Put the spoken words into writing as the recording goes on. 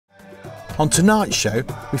On tonight's show,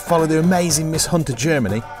 we follow the amazing Miss Hunter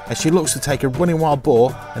Germany as she looks to take a running wild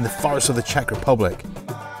boar in the forests of the Czech Republic.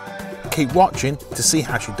 Keep watching to see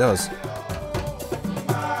how she does.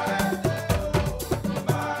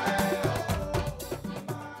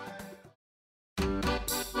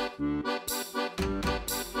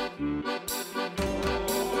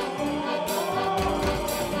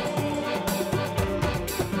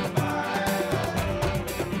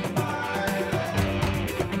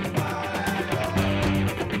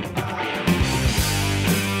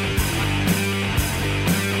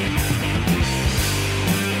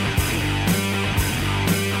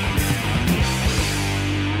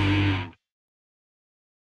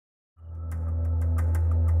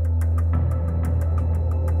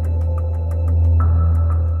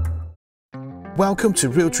 Welcome to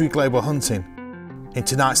Realtree Global Hunting. In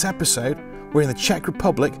tonight's episode, we're in the Czech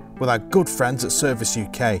Republic with our good friends at Cervus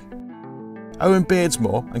UK. Owen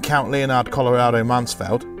Beardsmore and Count Leonard Colorado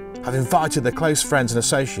Mansfeld have invited their close friends and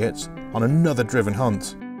associates on another driven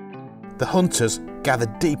hunt. The hunters gather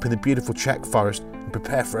deep in the beautiful Czech forest and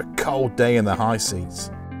prepare for a cold day in the high seas.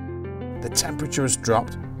 The temperature has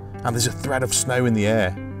dropped and there's a threat of snow in the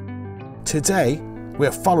air. Today, we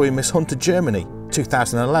are following Miss Hunter Germany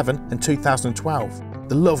 2011 and 2012,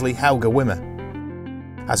 the lovely Helga Wimmer.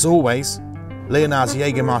 As always, Leonard's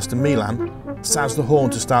Jägermeister Milan sounds the horn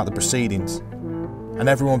to start the proceedings, and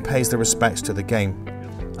everyone pays their respects to the game.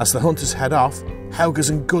 As the hunters head off, Helga's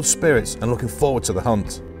in good spirits and looking forward to the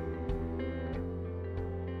hunt.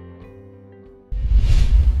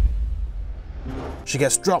 She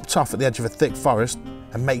gets dropped off at the edge of a thick forest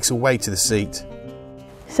and makes her way to the seat.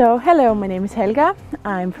 So hello, my name is Helga,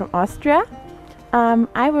 I'm from Austria.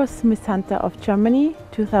 I was Miss Hunter of Germany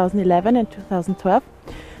 2011 and 2012.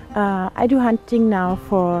 I do hunting now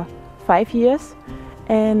for 5 years,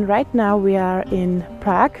 and right now we are in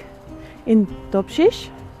Prague, in Dobšiš,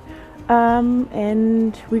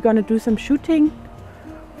 and we're gonna do some shooting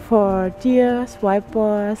for deer, wild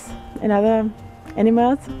boars and other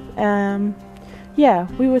animals. Yeah,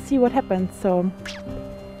 we will see what happens, so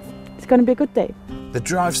it's gonna be a good day. The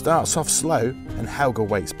drive starts off slow and Helga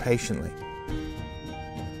waits patiently.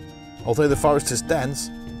 Although the forest is dense,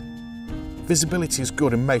 visibility is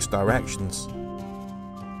good in most directions.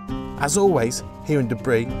 As always, here in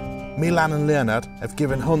Debris, Milan and Leonard have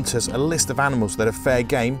given hunters a list of animals that are fair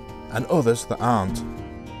game and others that aren't.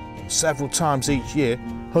 Several times each year,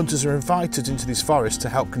 hunters are invited into these forests to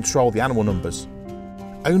help control the animal numbers.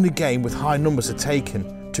 Only game with high numbers are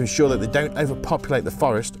taken to ensure that they don't overpopulate the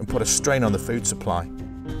forest and put a strain on the food supply.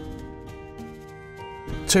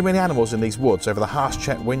 Too many animals in these woods over the harsh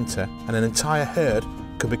Czech winter and an entire herd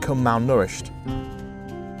could become malnourished.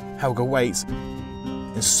 Helga waits,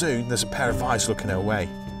 and soon there's a pair of eyes looking her way.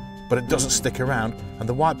 But it doesn't stick around, and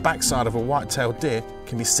the white backside of a white-tailed deer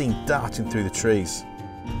can be seen darting through the trees.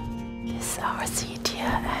 This is our seat here,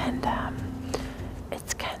 and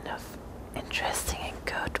it's kind of interesting and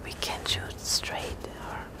good. We can shoot straight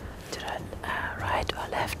or to the right or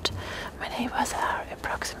left. My neighbors are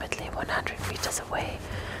approximately 100 meters away,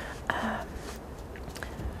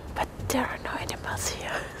 but there are no animals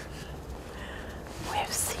here. We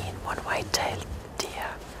have seen one white-tailed deer,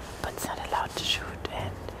 but it's not allowed to shoot,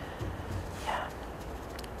 and yeah,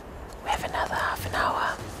 we have another half an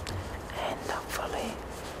hour, and hopefully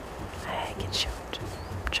I can shoot.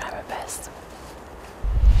 Try my best.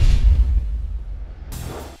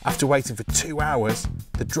 After waiting for 2 hours,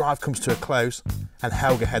 the drive comes to a close and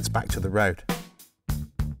Helga heads back to the road.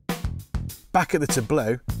 Back at the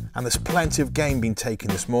tableau, and there's plenty of game being taken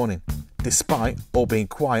this morning, despite all being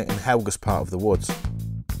quiet in Helga's part of the woods.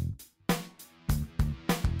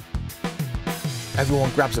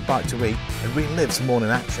 Everyone grabs a bite to eat and relives the morning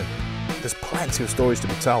action. There's plenty of stories to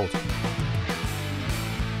be told.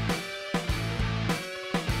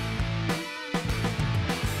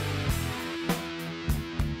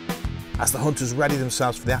 As the hunters ready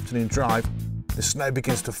themselves for the afternoon drive, the snow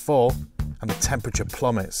begins to fall and the temperature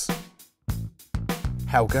plummets.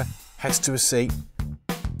 Helga heads to a seat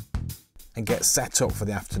and gets set up for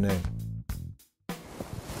the afternoon.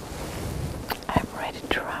 I'm ready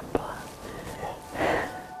to rumble.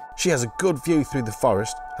 She has a good view through the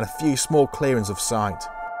forest and a few small clearings of sight.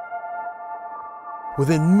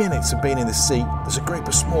 Within minutes of being in the seat, there's a group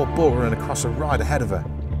of small boar running across a ride ahead of her.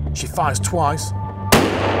 She fires twice,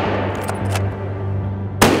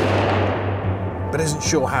 but isn't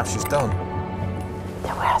sure how she's done.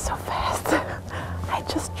 They were so fast. I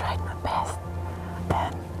just tried my best.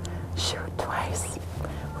 And shoot twice.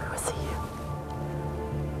 We will see.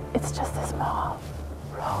 It's just a small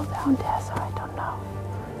roll down there, so I don't know.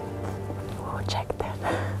 We'll check that.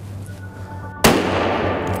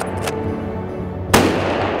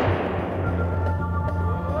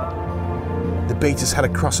 beaters head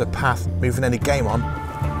across her path, moving any game on.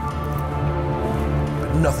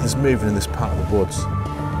 But nothing's moving in this part of the woods.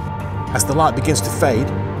 As the light begins to fade,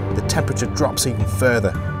 the temperature drops even further,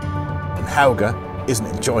 and Helga isn't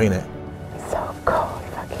enjoying it. So cold,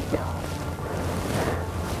 fucking cold.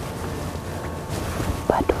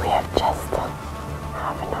 But we have just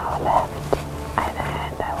half an hour left,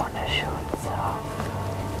 and I want to shoot, so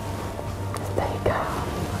stay calm.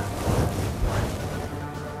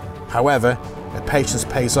 However, her patience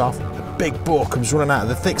pays off. A big boar comes running out of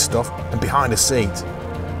the thick stuff and behind her seat.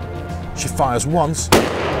 She fires once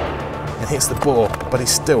and hits the boar, but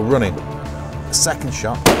he's still running. A second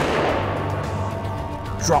shot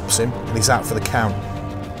drops him and he's out for the count.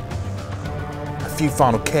 A few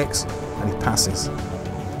final kicks and he passes.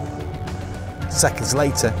 Seconds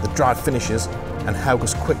later, the drive finishes and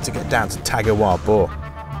Helga's quick to get down to tag her wild boar.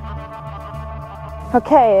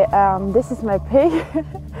 Okay, this is my pig.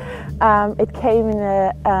 It came in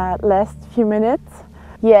the last few minutes.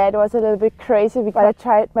 Yeah, it was a little bit crazy, but I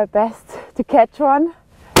tried my best to catch one.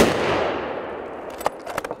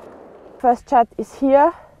 First shot is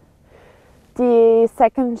here. The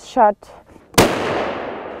second shot,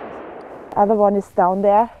 other one is down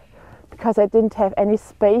there because I didn't have any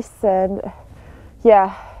space, and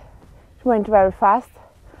yeah, it went very fast.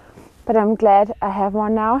 But I'm glad I have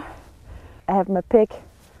one now. I have my pig,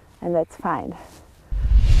 and that's fine.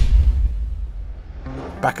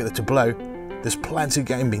 Back at the tableau, there's plenty of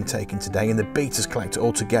game being taken today and the beaters collect it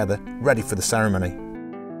all together, ready for the ceremony.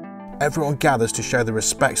 Everyone gathers to show their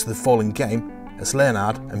respects to the fallen game as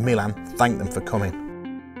Leonard and Milan thank them for coming.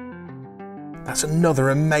 That's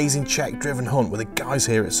another amazing Czech-driven hunt with the guys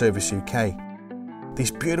here at Cervus UK.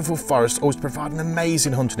 These beautiful forests always provide an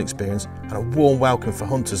amazing hunting experience and a warm welcome for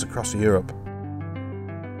hunters across Europe.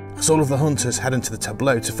 As all of the hunters head into the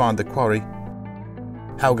tableau to find the quarry,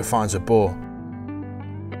 Helga finds a boar.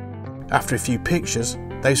 After a few pictures,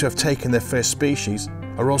 those who have taken their first species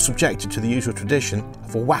are all subjected to the usual tradition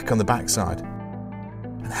of a whack on the backside.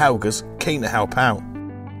 And Helga's keen to help out.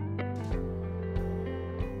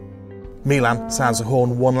 Milan sounds the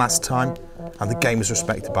horn one last time and the game is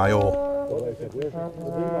respected by all.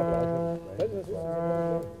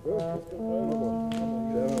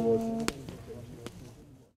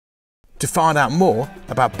 To find out more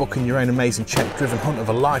about booking your own amazing Czech-driven hunt of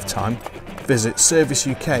a lifetime, visit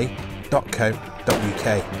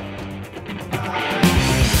cervusuk.co.uk.